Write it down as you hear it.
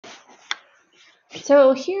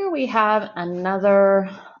So here we have another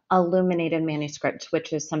illuminated manuscript,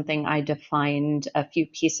 which is something I defined a few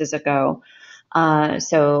pieces ago.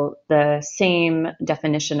 So the same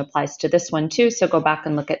definition applies to this one too. So go back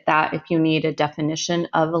and look at that if you need a definition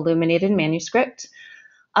of illuminated manuscript.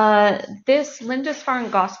 This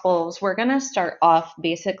Lindisfarne Gospels, we're going to start off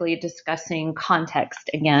basically discussing context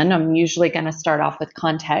again. I'm usually going to start off with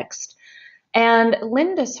context. And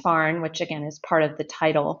Lindisfarne, which again is part of the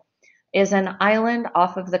title, is an island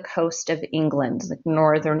off of the coast of England, like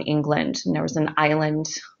northern England. And there was an island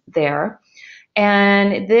there.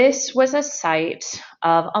 And this was a site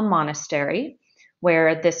of a monastery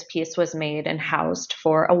where this piece was made and housed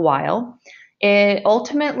for a while. It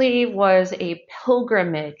ultimately was a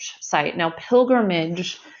pilgrimage site. Now,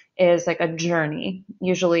 pilgrimage is like a journey,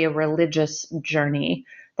 usually a religious journey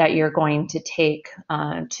that you're going to take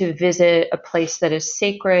to visit a place that is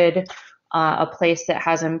sacred, a place that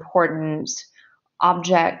has important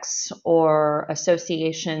objects or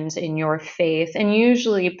associations in your faith. And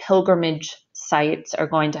usually, pilgrimage sites are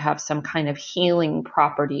going to have some kind of healing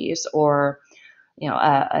properties or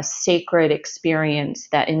a sacred experience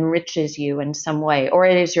that enriches you in some way, or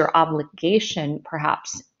it is your obligation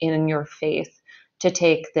perhaps in your faith to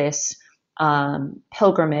take this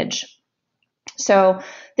pilgrimage. So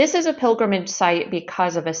this is a pilgrimage site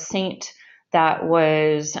because of a saint that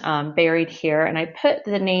was buried here, and I put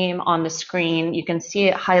the name on the screen. You can see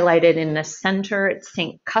it highlighted in the center. It's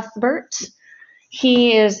Saint Cuthbert.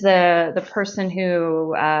 He is the person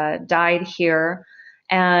who died here,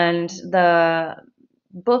 and the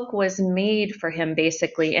book was made for him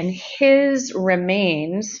basically, and his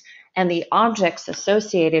remains and the objects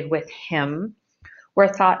associated with him were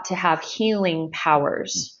thought to have healing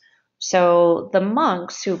powers. So the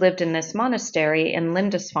monks who lived in this monastery in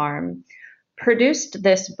Lindisfarne produced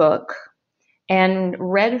this book and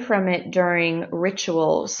read from it during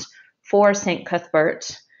rituals for St.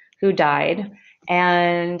 Cuthbert, who died.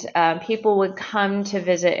 And people would come to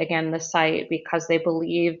visit again the site because they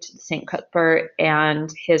believed St. Cuthbert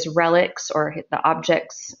and his relics or the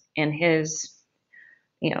objects in his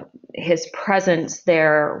presence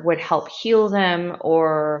there would help heal them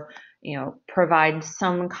or provide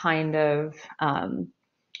some kind of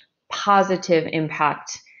positive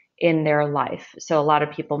impact in their life. So a lot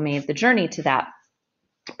of people made the journey to that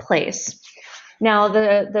place. Now,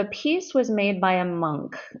 the piece was made by a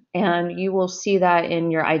monk, and you will see that in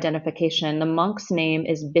your identification. The monk's name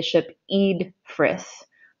is Bishop Eadfrith,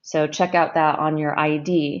 so check out that on your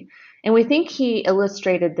ID. And we think he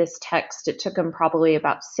illustrated this text. It took him probably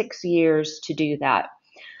about 6 years to do that.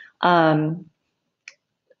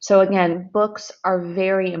 So again, books are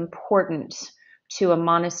very important to a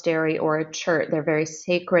monastery or a church. They're very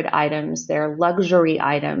sacred items. They're luxury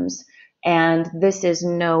items. And this is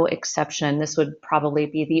no exception. This would probably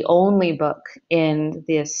be the only book in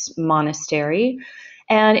this monastery.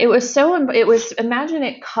 And imagine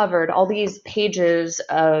it covered all these pages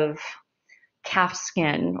of calf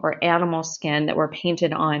skin or animal skin that were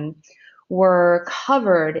painted on were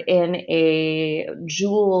covered in a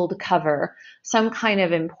jeweled cover, some kind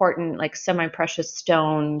of important, like semi-precious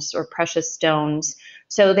stones or precious stones.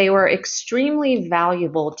 So they were extremely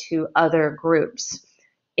valuable to other groups.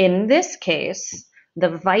 In this case, the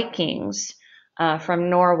Vikings from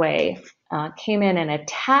Norway came in and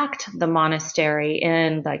attacked the monastery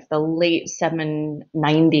in like the late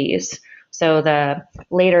 790s, so the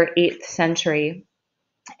later 8th century.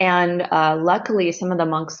 And luckily, some of the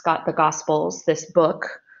monks got the Gospels, this book,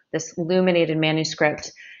 this illuminated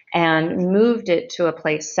manuscript, and moved it to a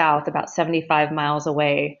place south, about 75 miles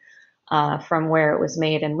away from where it was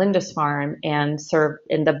made in Lindisfarne, and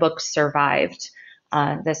the book survived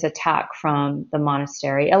this attack from the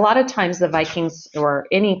monastery. A lot of times the Vikings or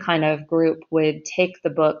any kind of group would take the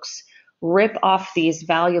books, rip off these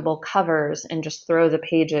valuable covers, and just throw the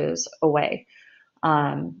pages away.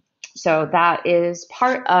 So that is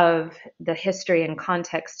part of the history and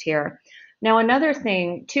context here. Now,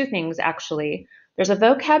 two things actually. There's a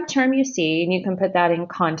vocab term you see, and you can put that in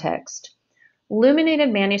context. Illuminated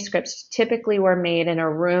manuscripts typically were made in a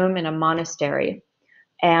room in a monastery,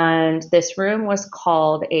 and this room was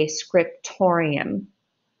called a scriptorium.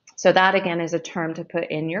 So that again is a term to put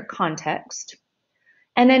in your context.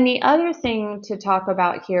 And then the other thing to talk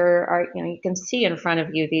about here are, you can see in front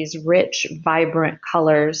of you these rich, vibrant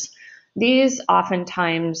colors. These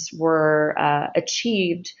oftentimes were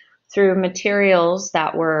achieved through materials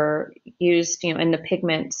that were used, in the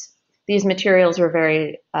pigments. These materials were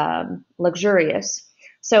very luxurious.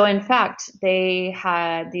 So in fact,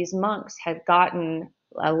 these monks had gotten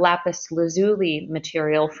a lapis lazuli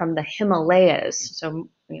material from the Himalayas. So,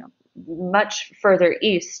 much further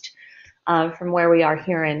east from where we are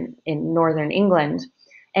here in northern England,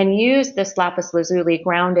 and used this lapis lazuli,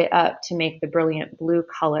 ground it up to make the brilliant blue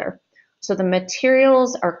color. So the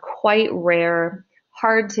materials are quite rare,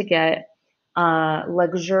 hard to get,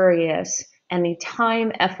 luxurious, and the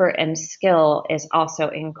time, effort, and skill is also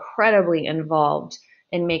incredibly involved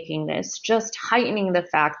in making this, just heightening the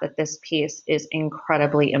fact that this piece is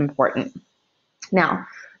incredibly important. Now,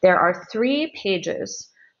 there are 3 pages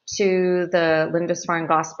to the Lindisfarne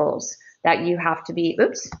Gospels that you have to be,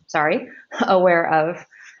 aware of.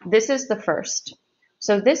 This is the first.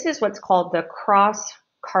 So this is what's called the cross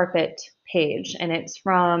carpet page, and it's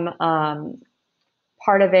from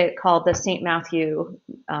part of it called the St. Matthew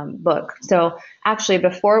book. So actually,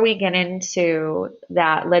 before we get into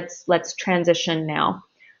that, let's transition now.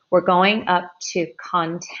 We're going up to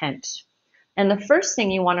content. And the first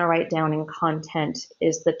thing you want to write down in content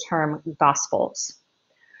is the term Gospels.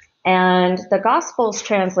 And the Gospels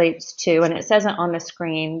translates to, and it says it on the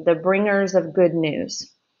screen, the bringers of good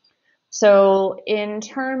news. So in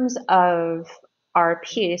terms of our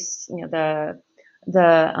piece, the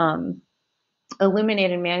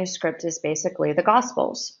illuminated manuscript is basically the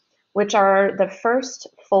Gospels, which are the first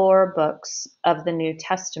 4 books of the New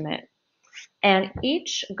Testament. And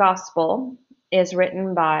each Gospel is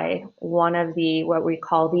written by one of the, what we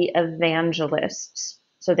call the evangelists.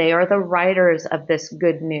 So they are the writers of this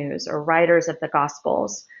good news, or writers of the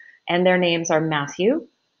Gospels. And their names are Matthew,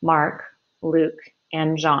 Mark, Luke,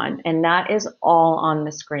 and John. And that is all on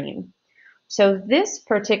the screen. So this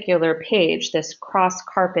particular page, this cross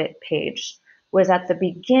carpet page, was at the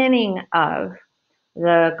beginning of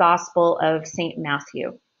the Gospel of St.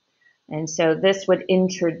 Matthew. And so this would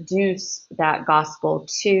introduce that gospel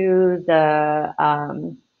to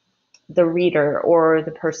the reader or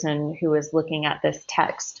the person who is looking at this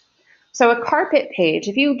text. So a carpet page,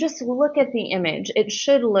 if you just look at the image, it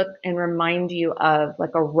should look and remind you of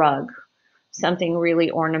like a rug, something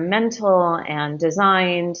really ornamental and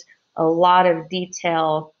designed, a lot of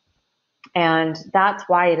detail, and that's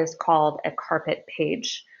why it is called a carpet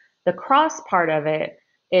page. The cross part of it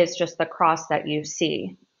is just the cross that you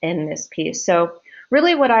see in this piece. So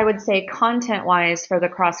really what I would say content-wise for the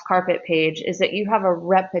cross carpet page is that you have a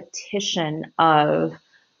repetition of,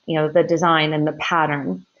 the design and the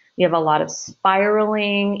pattern. You have a lot of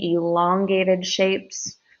spiraling, elongated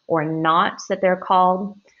shapes, or knots that they're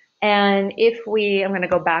called. And I'm going to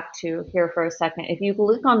go back to here for a second. If you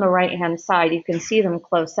look on the right-hand side, you can see them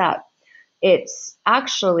close up. It's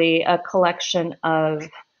actually a collection of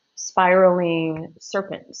spiraling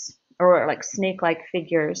serpents, or like snake-like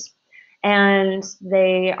figures. And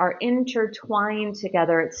they are intertwined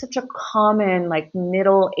together. It's such a common, like,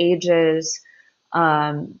 Middle Ages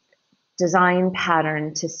design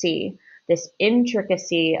pattern to see, this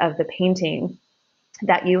intricacy of the painting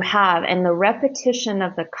that you have, and the repetition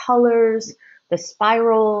of the colors, the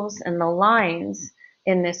spirals, and the lines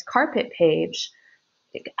in this carpet page.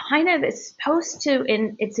 It kind of is supposed to,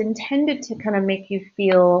 it's intended to kind of make you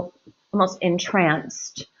feel almost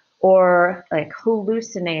entranced, or like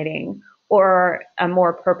hallucinating, or a more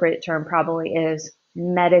appropriate term probably is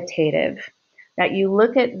meditative. That you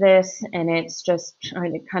look at this and it's just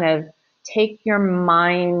trying to kind of take your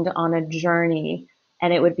mind on a journey,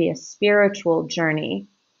 and it would be a spiritual journey.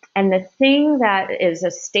 And the thing that is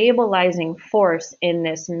a stabilizing force in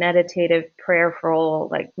this meditative, prayerful,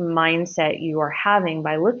 like, mindset you are having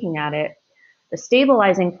by looking at it, the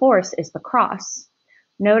stabilizing force is the cross.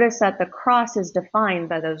 Notice that the cross is defined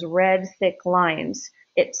by those red, thick lines.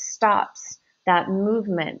 It stops that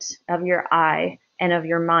movement of your eye and of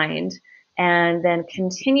your mind, and then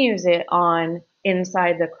continues it on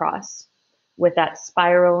inside the cross with that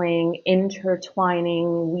spiraling,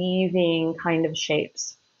 intertwining, weaving kind of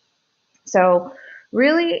shapes. So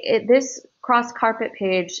really, this cross carpet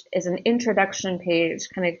page is an introduction page,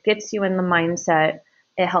 kind of gets you in the mindset.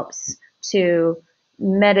 It helps to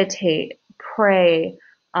meditate, pray,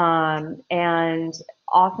 and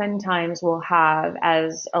oftentimes we'll have,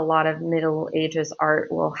 as a lot of Middle Ages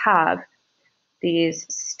art will have, these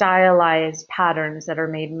stylized patterns that are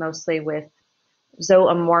made mostly with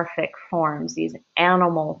zoomorphic forms, these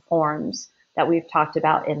animal forms that we've talked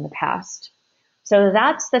about in the past. So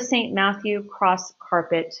that's the St. Matthew cross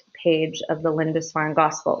carpet page of the Lindisfarne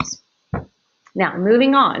Gospels. Now,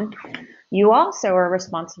 moving on, you also are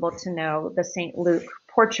responsible to know the St. Luke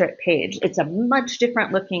portrait page. It's a much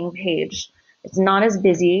different looking page. It's not as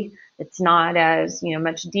busy. It's not as,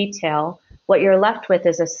 much detail. What you're left with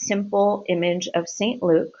is a simple image of St.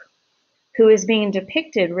 Luke, who is being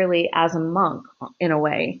depicted really as a monk in a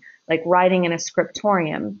way, like writing in a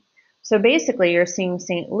scriptorium. So basically, you're seeing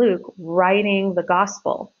St. Luke writing the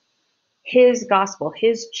gospel, his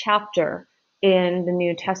chapter in the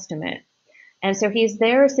New Testament. And so he's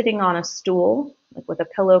there sitting on a stool, like with a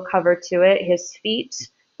pillow cover to it, his feet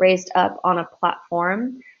raised up on a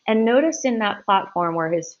platform. And notice in that platform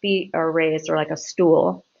where his feet are raised, or like a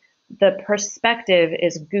stool, the perspective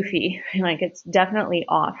is goofy, like it's definitely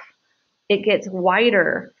off. It gets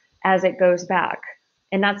wider as it goes back.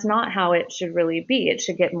 And that's not how it should really be. It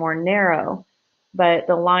should get more narrow, but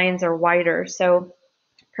the lines are wider. So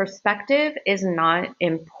perspective is not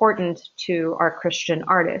important to our Christian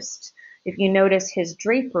artist. If you notice his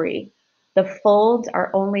drapery, the folds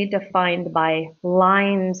are only defined by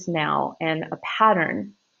lines now and a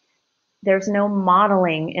pattern. There's no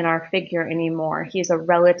modeling in our figure anymore. He's a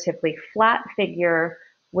relatively flat figure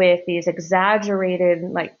with these exaggerated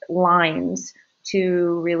like lines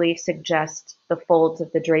to really suggest the folds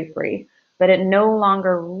of the drapery. But it no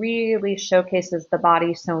longer really showcases the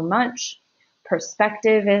body so much.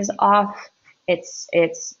 Perspective is off. It's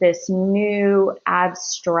this new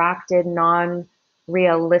abstracted,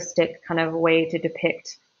 non-realistic kind of way to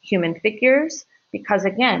depict human figures, because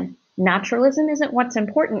again, naturalism isn't what's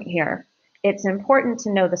important here. It's important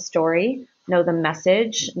to know the story, know the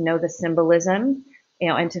message, know the symbolism,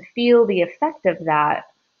 and to feel the effect of that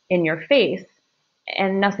in your faith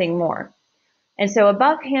and nothing more. And so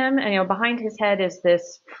above him, and behind his head is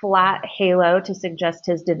this flat halo to suggest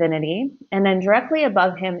his divinity. And then directly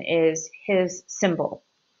above him is his symbol.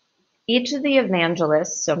 Each of the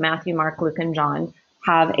evangelists, so Matthew, Mark, Luke, and John,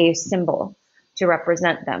 have a symbol to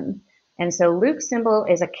represent them. And so Luke's symbol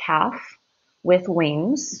is a calf with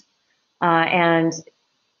wings. And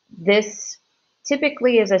this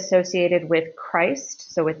typically is associated with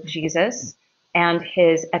Christ, so with Jesus, and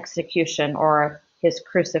his execution or his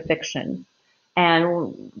crucifixion.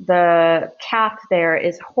 And the calf there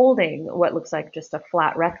is holding what looks like just a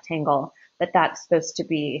flat rectangle, but that's supposed to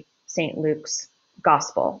be St. Luke's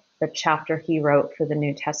gospel, the chapter he wrote for the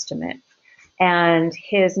New Testament. And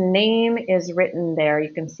his name is written there.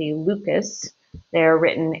 You can see Lucas. They're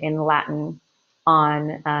written in Latin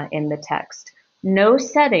on in the text. No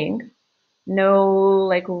setting,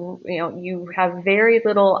 no you have very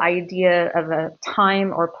little idea of a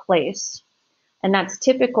time or place. And that's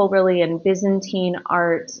typical really in Byzantine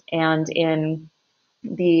art and in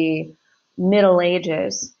the Middle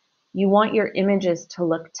Ages. You want your images to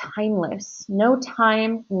look timeless. No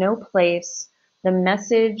time, no place. The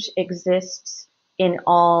message exists in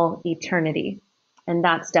all eternity. And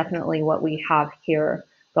that's definitely what we have here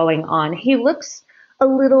going on. He looks a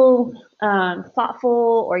little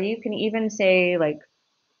thoughtful, or you can even say like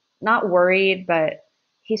not worried, but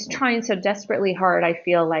he's trying so desperately hard, I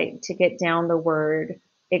feel like, to get down the word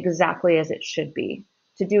exactly as it should be,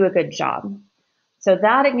 to do a good job. So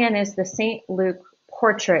that again is the St. Luke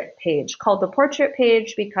portrait page, called the portrait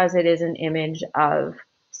page because it is an image of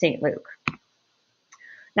St. Luke.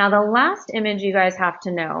 Now the last image you guys have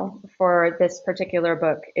to know for this particular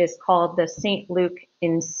book is called the St. Luke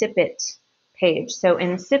incipit page. So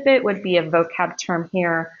incipit would be a vocab term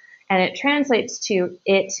here, and it translates to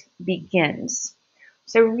 "it begins."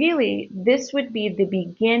 So really, this would be the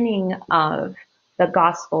beginning of the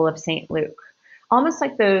Gospel of St. Luke. Almost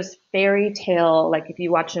like those fairy tale, like if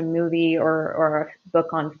you watch a movie or a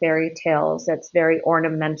book on fairy tales that's very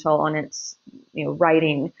ornamental on its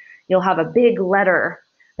writing, you'll have a big letter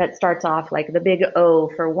that starts off like the big O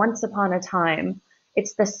for once upon a time.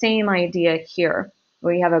 It's the same idea here,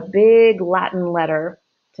 where you have a big Latin letter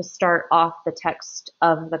to start off the text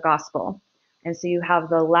of the gospel. And so you have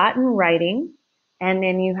the Latin writing, and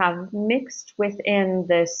then you have mixed within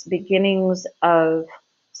this beginnings of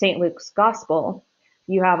St. Luke's gospel,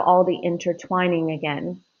 you have all the intertwining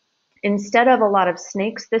again. Instead of a lot of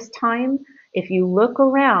snakes this time, if you look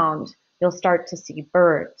around, you'll start to see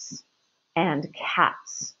birds and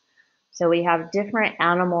cats. So we have different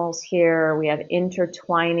animals here. We have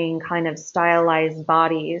intertwining kind of stylized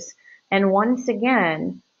bodies. And once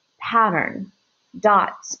again, pattern,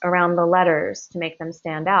 dots around the letters to make them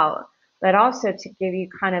stand out, but also to give you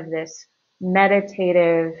kind of this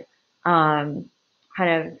meditative, kind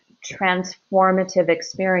of transformative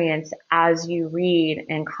experience as you read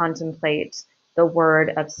and contemplate the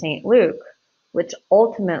word of St. Luke, which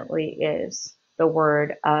ultimately is the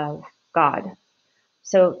word of God.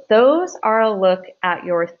 So those are a look at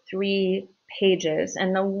your 3 pages.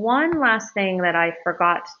 And the one last thing that I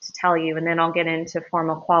forgot to tell you, and then I'll get into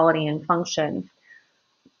formal quality and function.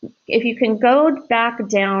 If you can go back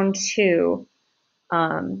down to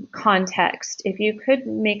context, if you could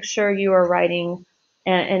make sure you are writing,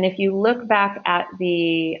 and if you look back at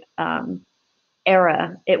the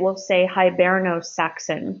era, it will say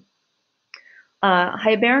Hiberno-Saxon.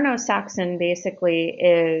 Hiberno-Saxon basically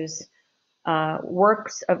is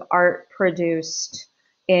works of art produced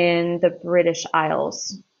in the British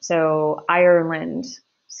Isles, so Ireland,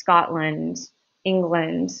 Scotland,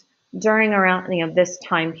 England, during around this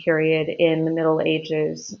time period in the Middle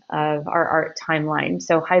Ages of our art timeline.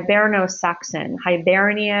 So Hiberno-Saxon.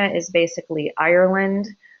 Hibernia is basically Ireland.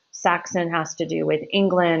 Saxon has to do with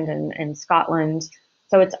England and Scotland.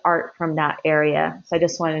 So it's art from that area. So I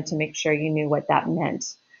just wanted to make sure you knew what that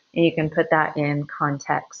meant. And you can put that in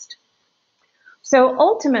context. So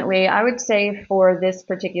ultimately, I would say for this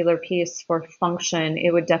particular piece, for function,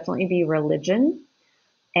 it would definitely be religion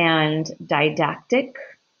and didactic.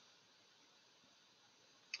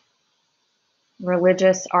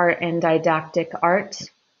 Religious art and didactic art.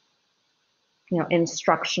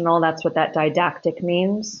 Instructional, that's what that didactic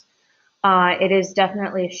means. It is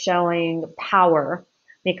definitely showing power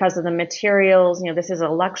because of the materials. This is a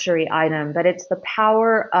luxury item, but it's the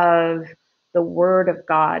power of the word of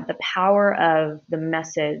God, the power of the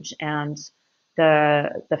message and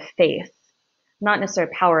the faith, not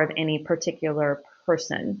necessarily power of any particular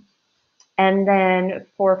person. And then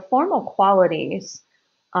for formal qualities,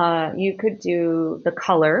 you could do the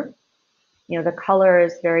color. The color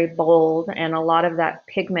is very bold, and a lot of that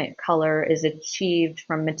pigment color is achieved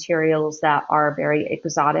from materials that are very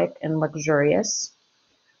exotic and luxurious.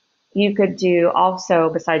 You could do also,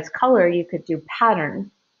 besides color, you could do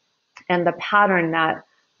pattern, and the pattern, that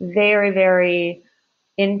very, very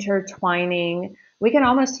intertwining. We can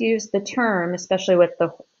almost use the term, especially with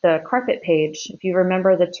the carpet page. If you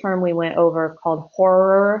remember the term we went over called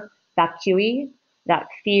horror vacui, that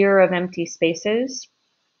fear of empty spaces.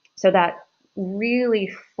 So that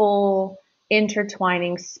really full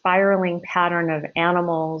intertwining spiraling pattern of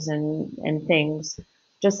animals and things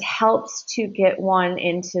just helps to get one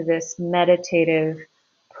into this meditative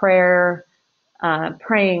praying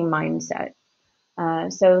mindset.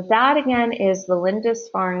 So that again is the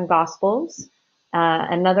Lindisfarne Gospels,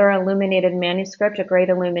 another illuminated manuscript, a great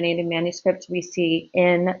illuminated manuscript we see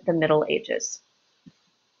in the Middle Ages.